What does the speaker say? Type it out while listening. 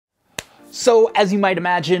So, as you might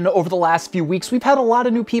imagine, over the last few weeks, we've had a lot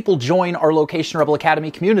of new people join our Location Rebel Academy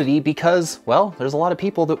community because, well, there's a lot of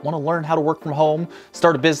people that want to learn how to work from home,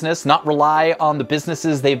 start a business, not rely on the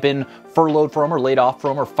businesses they've been furloughed from or laid off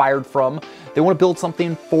from or fired from. They want to build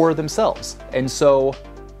something for themselves. And so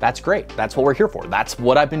that's great. That's what we're here for. That's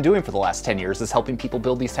what I've been doing for the last 10 years, is helping people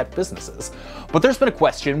build these type of businesses. But there's been a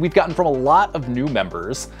question we've gotten from a lot of new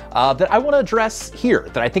members that I want to address here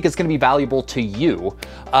that I think is going to be valuable to you.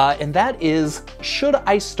 And that is, should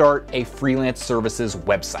I start a freelance services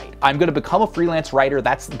website? I'm going to become a freelance writer.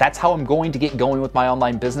 That's how I'm going to get going with my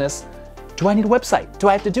online business. Do I need a website? Do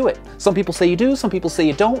I have to do it? Some people say you do, some people say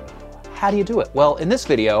you don't. How do you do it? Well, in this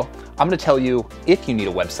video, I'm going to tell you if you need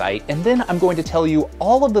a website, and then I'm going to tell you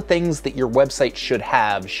all of the things that your website should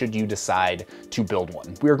have should you decide to build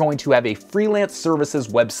one. We're going to have a freelance services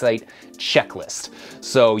website checklist.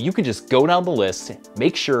 So you can just go down the list,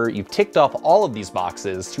 make sure you've ticked off all of these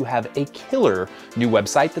boxes to have a killer new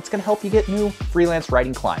website that's going to help you get new freelance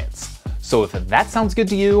writing clients. So if that sounds good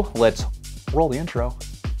to you, let's roll the intro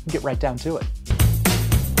and get right down to it.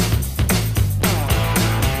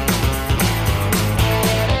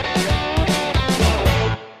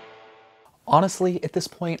 Honestly, at this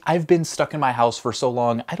point, I've been stuck in my house for so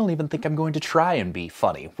long, I don't even think I'm going to try and be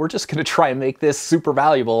funny. We're just gonna try and make this super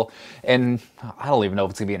valuable, and I don't even know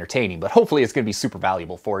if it's gonna be entertaining, but hopefully it's gonna be super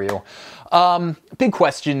valuable for you. Big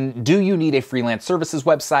question, do you need a freelance services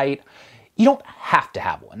website? You don't have to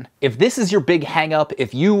have one. If this is your big hang up,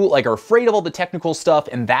 if you are afraid of all the technical stuff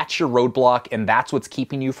and that's your roadblock and that's what's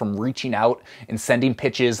keeping you from reaching out and sending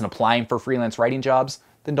pitches and applying for freelance writing jobs,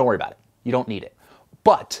 then don't worry about it. You don't need it.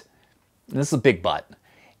 But, and this is a big but,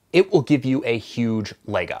 it will give you a huge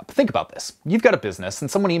leg up. Think about this. You've got a business and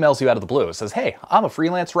someone emails you out of the blue and says, hey, I'm a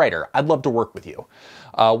freelance writer. I'd love to work with you.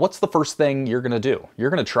 What's the first thing you're gonna do? You're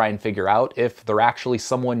gonna try and figure out if they're actually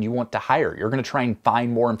someone you want to hire. You're gonna try and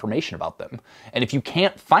find more information about them. And if you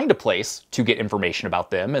can't find a place to get information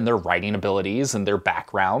about them and their writing abilities and their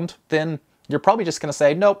background, then you're probably just gonna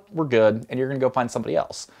say, nope, we're good, and you're gonna go find somebody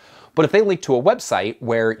else. But if they link to a website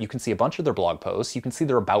where you can see a bunch of their blog posts, you can see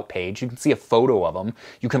their about page, you can see a photo of them,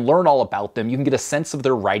 you can learn all about them, you can get a sense of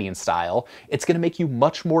their writing style, it's going to make you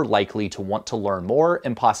much more likely to want to learn more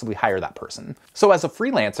and possibly hire that person. So as a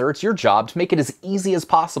freelancer, it's your job to make it as easy as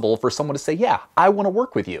possible for someone to say, yeah, I want to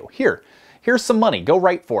work with you. Here's some money, go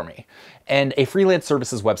write for me. And a freelance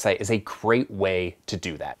services website is a great way to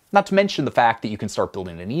do that. Not to mention the fact that you can start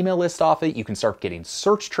building an email list off it, you can start getting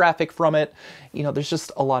search traffic from it. You know, there's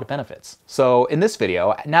just a lot of benefits. So in this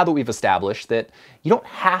video, now that we've established that you don't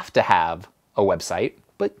have to have a website,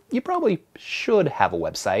 but you probably should have a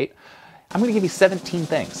website, I'm gonna give you 17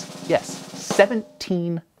 things. Yes,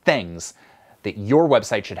 17 things that your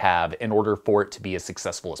website should have in order for it to be as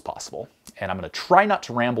successful as possible. And I'm gonna try not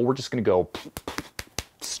to ramble, we're just gonna go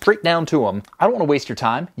straight down to them. I don't wanna waste your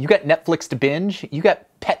time. You got Netflix to binge, you got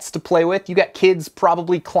pets to play with, you got kids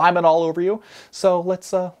probably climbing all over you. So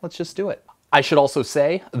let's just do it. I should also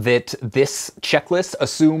say that this checklist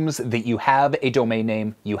assumes that you have a domain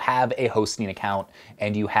name, you have a hosting account,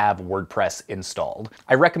 and you have WordPress installed.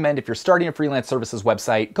 I recommend if you're starting a freelance services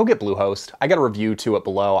website, go get Bluehost. I got a review to it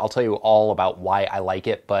below. I'll tell you all about why I like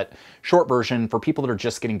it, but short version, for people that are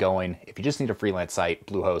just getting going, if you just need a freelance site,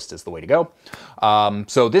 Bluehost is the way to go.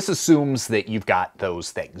 So this assumes that you've got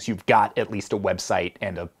those things. You've got at least a website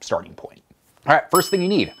and a starting point. All right, first thing you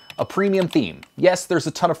need, a premium theme. Yes, there's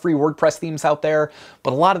a ton of free WordPress themes out there,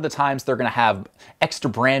 but a lot of the times they're gonna have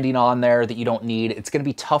extra branding on there that you don't need. It's gonna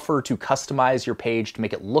be tougher to customize your page to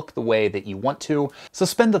make it look the way that you want to. So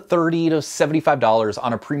spend the $30 to $75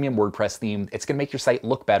 on a premium WordPress theme. It's gonna make your site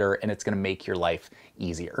look better and it's gonna make your life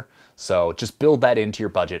easier. So just build that into your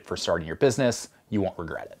budget for starting your business. You won't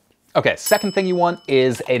regret it. Okay, second thing you want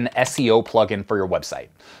is an SEO plugin for your website.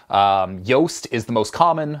 Yoast is the most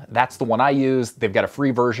common. That's the one I use. They've got a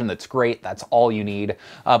free version that's great. That's all you need.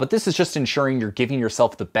 But this is just ensuring you're giving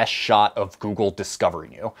yourself the best shot of Google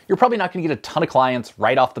discovering you. You're probably not gonna get a ton of clients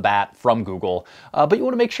right off the bat from Google, but you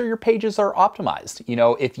wanna make sure your pages are optimized. You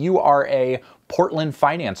know, if you are a Portland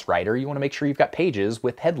finance writer, you want to make sure you've got pages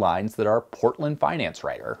with headlines that are Portland finance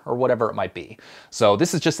writer or whatever it might be. So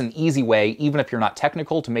this is just an easy way, even if you're not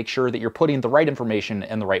technical, to make sure that you're putting the right information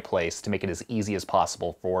in the right place to make it as easy as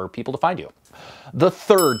possible for people to find you. The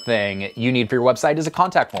third thing you need for your website is a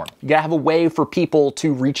contact form. You gotta have a way for people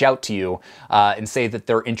to reach out to you and say that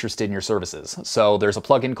they're interested in your services. So there's a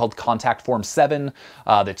plugin called Contact Form 7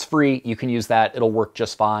 that's free. You can use that, it'll work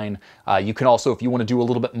just fine. You can also, if you wanna do a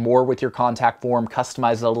little bit more with your contact form,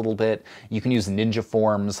 customize it a little bit, you can use Ninja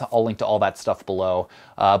Forms. I'll link to all that stuff below.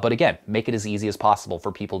 But again, make it as easy as possible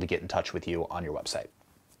for people to get in touch with you on your website.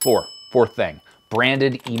 4, Fourth thing,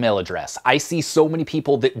 branded email address. I see so many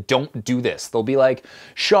people that don't do this. They'll be like,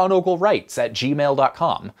 Sean Ogle writes at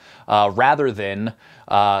gmail.com rather than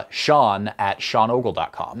Sean at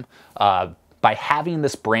seanogle.com. By having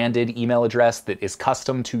this branded email address that is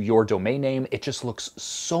custom to your domain name, it just looks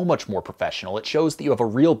so much more professional. It shows that you have a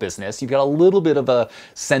real business. You've got a little bit of a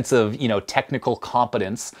sense of, technical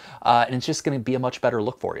competence, and it's just going to be a much better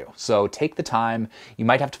look for you. So take the time. You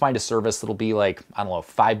might have to find a service that'll be like, I don't know,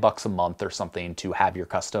 $5 a month or something to have your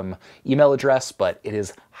custom email address, but it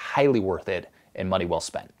is highly worth it and money well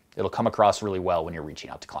spent. It'll come across really well when you're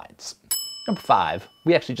reaching out to clients. Number 5,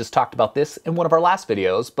 we actually just talked about this in one of our last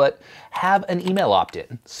videos, but have an email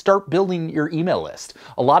opt-in. Start building your email list.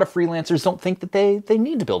 A lot of freelancers don't think that they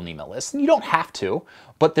need to build an email list, and you don't have to,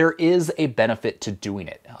 but there is a benefit to doing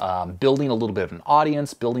it. Building a little bit of an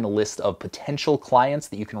audience, building a list of potential clients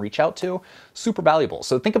that you can reach out to, super valuable.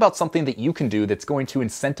 So think about something that you can do that's going to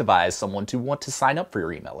incentivize someone to want to sign up for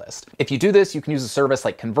your email list. If you do this, you can use a service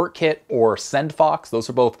like ConvertKit or SendFox. Those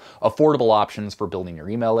are both affordable options for building your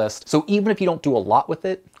email list. So even if you don't do a lot with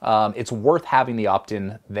it, it's worth having the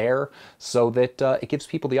opt-in there so that it gives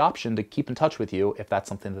people the option to keep in touch with you if that's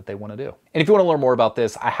something that they want to do. And if you want to learn more about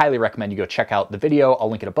this, I highly recommend you go check out the video. I'll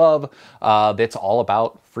link it above. That's all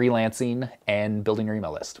about freelancing and building your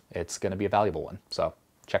email list. It's going to be a valuable one. So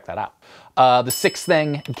check that out. The 6th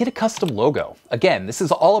thing, get a custom logo. Again, this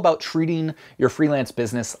is all about treating your freelance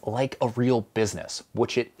business like a real business,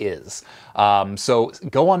 which it is. So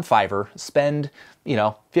go on Fiverr, spend,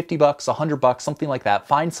 $50, $100, something like that.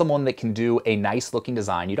 Find someone that can do a nice looking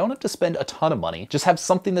design. You don't have to spend a ton of money. Just have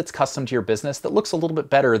something that's custom to your business that looks a little bit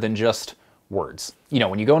better than just words.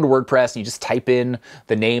 When you go into WordPress and you just type in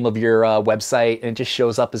the name of your website and it just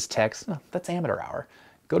shows up as text, that's amateur hour.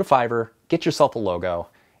 Go to Fiverr, get yourself a logo.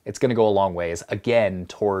 It's going to go a long ways, again,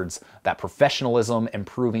 towards that professionalism and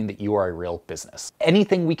proving that you are a real business.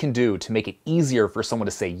 Anything we can do to make it easier for someone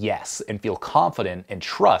to say yes and feel confident and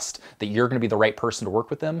trust that you're going to be the right person to work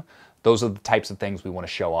with them, those are the types of things we want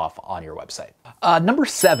to show off on your website. Number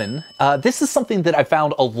 7, this is something that I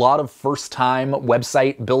found a lot of first-time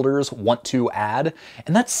website builders want to add,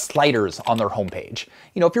 and that's sliders on their homepage.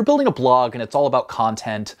 If you're building a blog and it's all about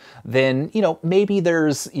content, then, maybe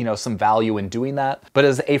there's, some value in doing that. But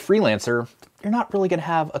as a freelancer, you're not really going to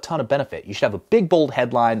have a ton of benefit. You should have a big, bold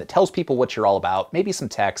headline that tells people what you're all about, maybe some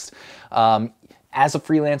text. As a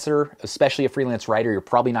freelancer, especially a freelance writer, you're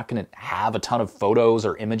probably not going to have a ton of photos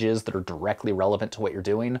or images that are directly relevant to what you're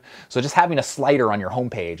doing. So just having a slider on your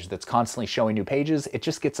homepage that's constantly showing new pages, it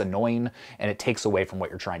just gets annoying and it takes away from what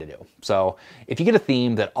you're trying to do. So if you get a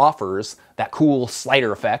theme that offers that cool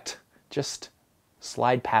slider effect, just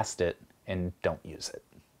slide past it and don't use it.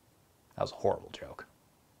 That was a horrible joke.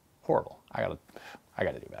 Horrible. I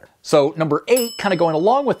gotta do better. So number 8, kind of going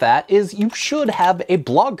along with that, is you should have a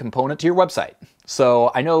blog component to your website.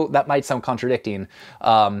 So I know that might sound contradicting.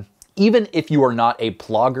 Even if you are not a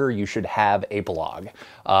blogger, you should have a blog.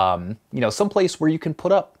 Someplace where you can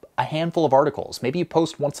put up a handful of articles. Maybe you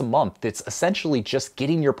post once a month. It's essentially just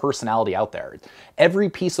getting your personality out there. Every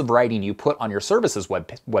piece of writing you put on your services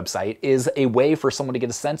website is a way for someone to get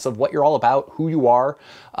a sense of what you're all about, who you are,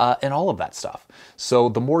 and all of that stuff. So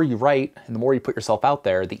the more you write and the more you put yourself out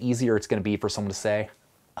there, the easier it's going to be for someone to say,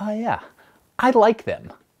 oh yeah, I like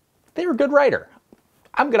them. They're a good writer.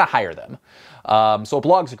 I'm going to hire them. So a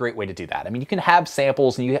blog's a great way to do that. I mean, you can have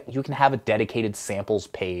samples and you can have a dedicated samples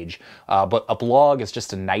page, but a blog is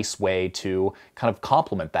just a nice way to kind of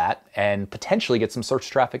complement that and potentially get some search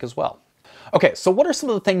traffic as well. Okay, so what are some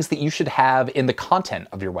of the things that you should have in the content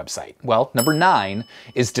of your website? Well, number 9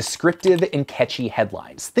 is descriptive and catchy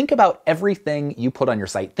headlines. Think about everything you put on your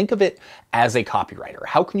site. Think of it as a copywriter.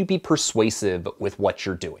 How can you be persuasive with what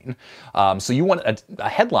you're doing? So you want a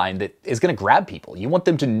headline that is going to grab people. You want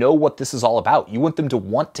them to know what this is all about. You want them to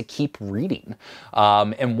want to keep reading.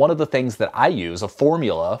 And one of the things that I use, a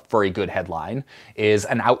formula for a good headline, is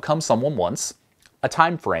an outcome someone wants, a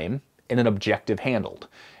time frame, and an objective handled.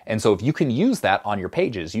 And so if you can use that on your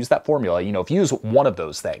pages, use that formula, if you use one of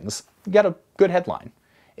those things, you got a good headline.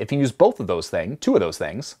 If you use both of those things, 2 of those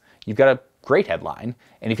things, you've got a great headline.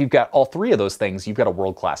 And if you've got all 3 of those things, you've got a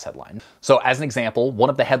world-class headline. So as an example, one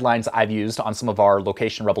of the headlines I've used on some of our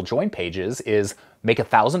Location Rebel Join pages is make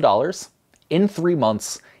 $1,000 in 3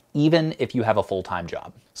 months, even if you have a full-time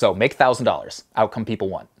job. So make $1,000, outcome people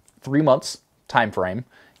want. 3 months, time frame,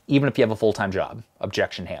 even if you have a full-time job,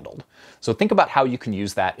 objection handled. So think about how you can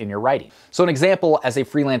use that in your writing. So an example as a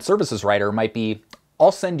freelance services writer might be,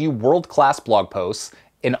 I'll send you world-class blog posts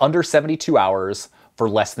in under 72 hours for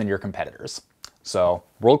less than your competitors. So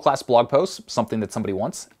world-class blog posts, something that somebody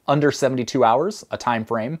wants, under 72 hours, a time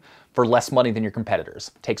frame, for less money than your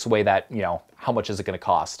competitors. Takes away that, how much is it going to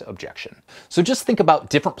cost objection. So just think about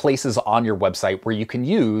different places on your website where you can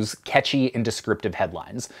use catchy and descriptive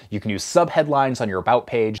headlines. You can use sub-headlines on your about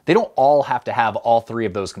page. They don't all have to have all three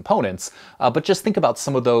of those components, but just think about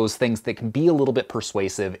some of those things that can be a little bit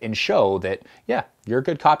persuasive and show that, yeah, you're a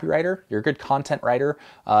good copywriter, you're a good content writer,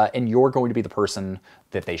 and you're going to be the person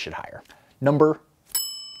that they should hire. Number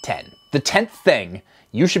 10. The 10th thing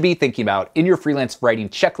you should be thinking about in your freelance writing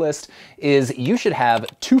checklist is you should have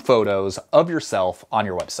 2 photos of yourself on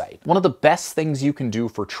your website. One of the best things you can do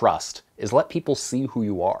for trust is let people see who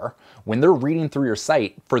you are. When they're reading through your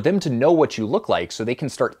site, for them to know what you look like so they can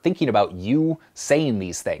start thinking about you saying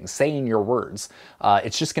these things, saying your words,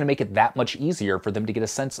 it's just gonna make it that much easier for them to get a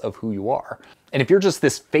sense of who you are. And if you're just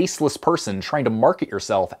this faceless person trying to market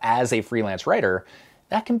yourself as a freelance writer,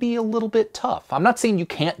 that can be a little bit tough. I'm not saying you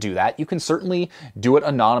can't do that. You can certainly do it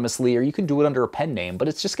anonymously or you can do it under a pen name, but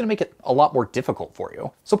it's just gonna make it a lot more difficult for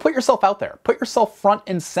you. So put yourself out there, put yourself front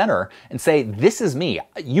and center and say, this is me.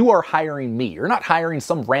 You are hiring me. You're not hiring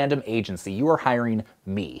some random agency. You are hiring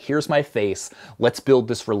me. Here's my face. Let's build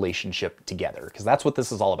this relationship together. Because that's what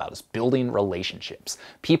this is all about, is building relationships.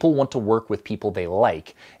 People want to work with people they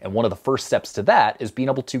like. And one of the first steps to that is being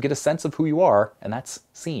able to get a sense of who you are, and that's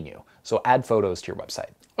seeing you. So add photos to your website.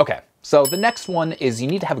 Okay, so the next one is you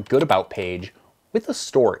need to have a good about page with a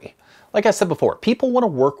story. Like I said before, people want to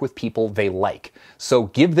work with people they like. So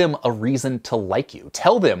give them a reason to like you.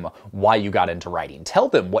 Tell them why you got into writing. Tell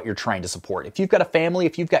them what you're trying to support. If you've got a family,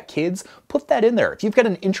 if you've got kids, put that in there. If you've got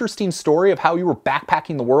an interesting story of how you were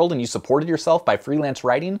backpacking the world and you supported yourself by freelance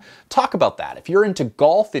writing, talk about that. If you're into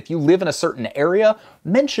golf, if you live in a certain area,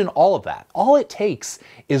 mention all of that. All it takes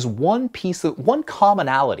is one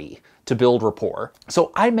commonality to build rapport.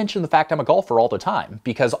 So I mention the fact I'm a golfer all the time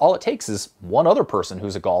because all it takes is one other person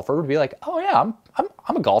who's a golfer to be like, oh yeah,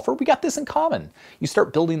 I'm a golfer. We got this in common. You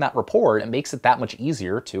start building that rapport and it makes it that much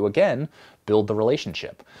easier to, again, build the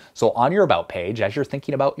relationship. So on your about page, as you're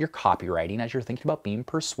thinking about your copywriting, as you're thinking about being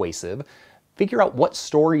persuasive, figure out what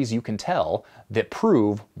stories you can tell that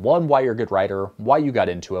prove, one, why you're a good writer, why you got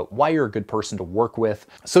into it, why you're a good person to work with.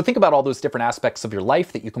 So think about all those different aspects of your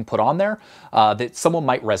life that you can put on there that someone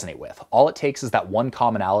might resonate with. All it takes is that one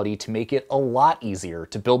commonality to make it a lot easier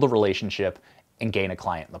to build a relationship and gain a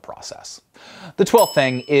client in the process. The 12th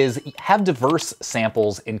thing is have diverse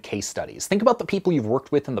samples and case studies. Think about the people you've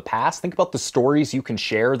worked with in the past. Think about the stories you can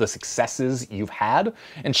share, the successes you've had,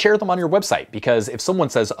 and share them on your website. Because if someone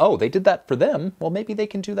says, oh, they did that for them, well, maybe they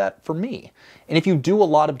can do that for me. And if you do a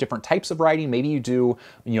lot of different types of writing, maybe you do,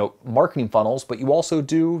 marketing funnels, but you also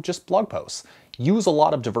do just blog posts. Use a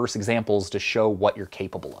lot of diverse examples to show what you're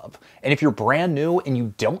capable of. And if you're brand new and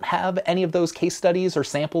you don't have any of those case studies or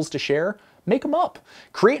samples to share, make them up.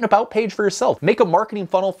 Create an about page for yourself. Make a marketing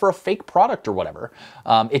funnel for a fake product or whatever.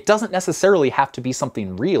 It doesn't necessarily have to be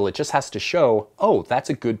something real. It just has to show, oh, that's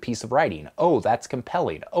a good piece of writing. Oh, that's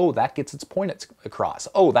compelling. Oh, that gets its point across.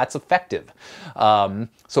 Oh, that's effective.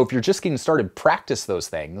 So if you're just getting started, practice those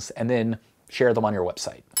things and then share them on your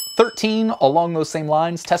website. 13, along those same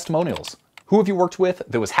lines, testimonials. Who have you worked with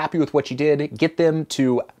that was happy with what you did? Get them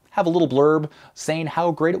to have a little blurb saying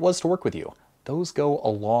how great it was to work with you. Those go a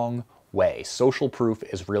long way. Social proof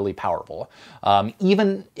is really powerful.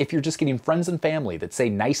 Even if you're just getting friends and family that say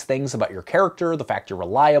nice things about your character, the fact you're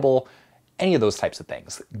reliable, any of those types of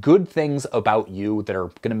things. Good things about you that are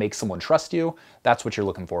going to make someone trust you, that's what you're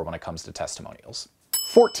looking for when it comes to testimonials.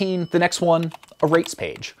 14, the next one, a rates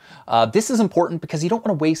page. This is important because you don't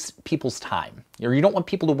want to waste people's time, or you don't want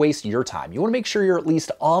people to waste your time. You want to make sure you're at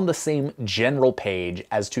least on the same general page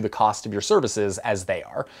as to the cost of your services as they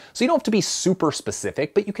are. So you don't have to be super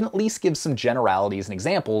specific, but you can at least give some generalities and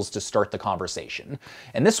examples to start the conversation.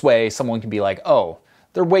 And this way, someone can be like, oh,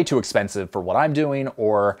 they're way too expensive for what I'm doing,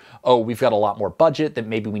 or, oh, we've got a lot more budget that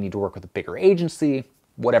maybe we need to work with a bigger agency,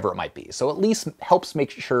 whatever it might be. So at least helps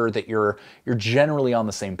make sure that you're generally on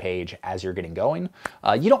the same page as you're getting going.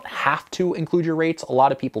 You don't have to include your rates. A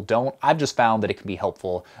lot of people don't. I've just found that it can be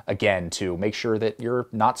helpful, again, to make sure that you're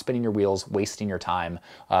not spinning your wheels, wasting your time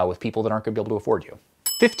with people that aren't going to be able to afford you.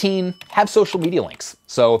 15, have social media links.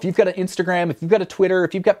 So if you've got an Instagram, if you've got a Twitter,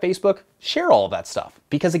 if you've got Facebook, share all of that stuff.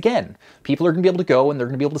 Because again, people are going to be able to go and they're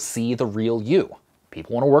going to be able to see the real you.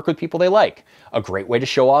 People want to work with people they like. A great way to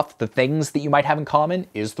show off the things that you might have in common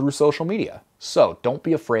is through social media. So don't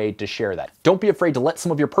be afraid to share that. Don't be afraid to let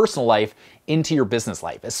some of your personal life into your business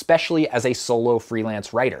life, especially as a solo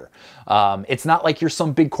freelance writer. It's not like you're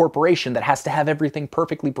some big corporation that has to have everything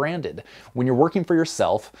perfectly branded. When you're working for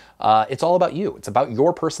yourself, it's all about you. It's about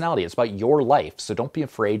your personality. It's about your life. So don't be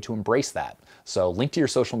afraid to embrace that. So link to your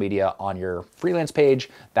social media on your freelance page.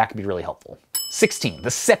 That could be really helpful. 16,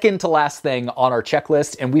 the second to last thing on our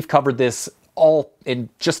checklist, and we've covered this all in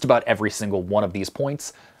just about every single one of these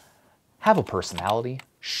points. Have a personality.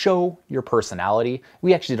 Show your personality.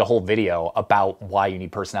 We actually did a whole video about why you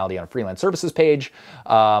need personality on a freelance services page.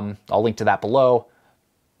 I'll link to that below.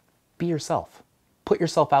 Be yourself. Put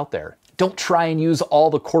yourself out there. Don't try and use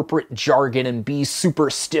all the corporate jargon and be super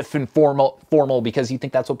stiff and formal because you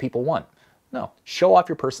think that's what people want. No, show off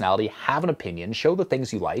your personality, have an opinion, show the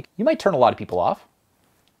things you like. You might turn a lot of people off.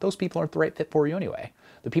 Those people aren't the right fit for you anyway.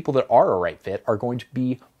 The people that are a right fit are going to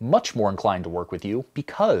be much more inclined to work with you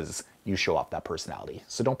because you show off that personality.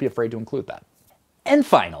 So don't be afraid to include that. And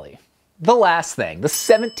finally, the last thing, the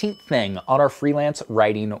 17th thing on our freelance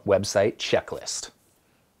writing website checklist.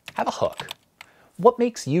 Have a hook. What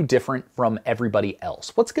makes you different from everybody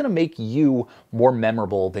else? What's going to make you more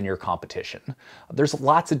memorable than your competition? There's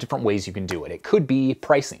lots of different ways you can do it. It could be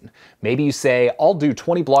pricing. Maybe you say, I'll do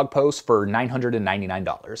 20 blog posts for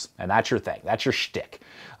 $999, and that's your thing. That's your shtick.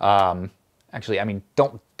 Actually, I mean,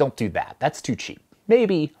 don't do that. That's too cheap.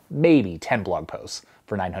 Maybe 10 blog posts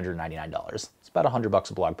for $999. It's about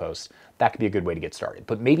 $100 a blog post. That could be a good way to get started.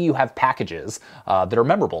 But maybe you have packages that are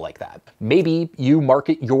memorable like that. Maybe you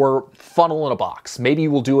market your funnel in a box. Maybe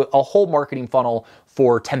you will do a whole marketing funnel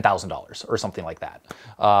for $10,000 or something like that.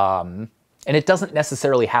 And it doesn't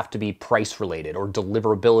necessarily have to be price related or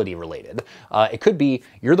deliverability related. It could be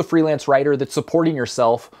you're the freelance writer that's supporting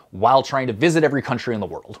yourself while trying to visit every country in the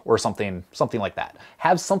world or something like that.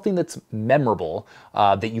 Have something that's memorable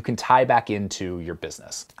that you can tie back into your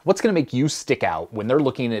business. What's going to make you stick out when they're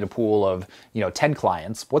looking at a pool of 10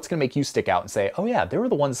 clients? What's going to make you stick out and say, oh yeah, they were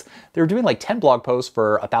the ones, they were doing like 10 blog posts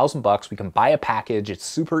for $1,000. We can buy a package. It's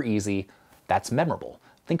super easy. That's memorable.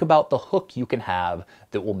 Think about the hook you can have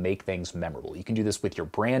that will make things memorable. You can do this with your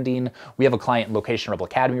branding. We have a client in Location Rebel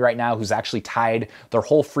Academy right now who's actually tied their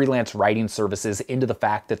whole freelance writing services into the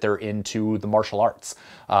fact that they're into the martial arts.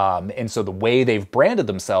 And so the way they've branded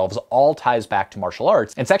themselves all ties back to martial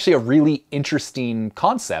arts. And it's actually a really interesting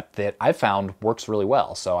concept that I've found works really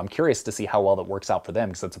well. So I'm curious to see how well that works out for them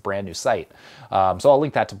because it's a brand new site. So I'll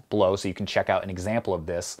link that below so you can check out an example of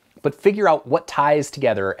this. But figure out what ties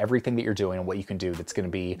together everything that you're doing and what you can do that's going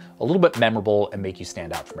to be a little bit memorable and make you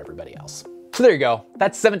stand out from everybody else. So there you go.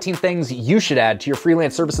 That's 17 things you should add to your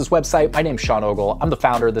freelance services website. My name's Sean Ogle. I'm the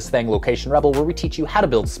founder of this thing, Location Rebel, where we teach you how to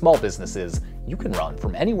build small businesses you can run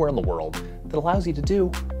from anywhere in the world that allows you to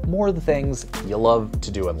do more of the things you love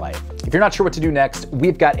to do in life. If you're not sure what to do next,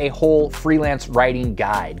 we've got a whole freelance writing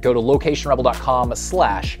guide. Go to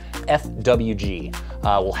locationrebel.com/FWG.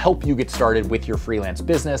 We'll help you get started with your freelance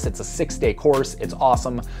business. It's a 6-day course. It's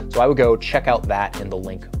awesome. So I would go check out that in the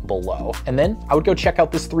link below. And then I would go check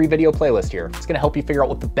out this 3-video playlist here. It's going to help you figure out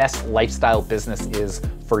what the best lifestyle business is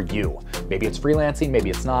for you. Maybe it's freelancing, maybe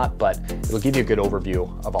it's not, but it'll give you a good overview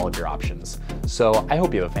of all of your options. So I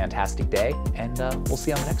hope you have a fantastic day, and we'll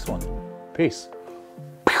see you on the next one. Peace.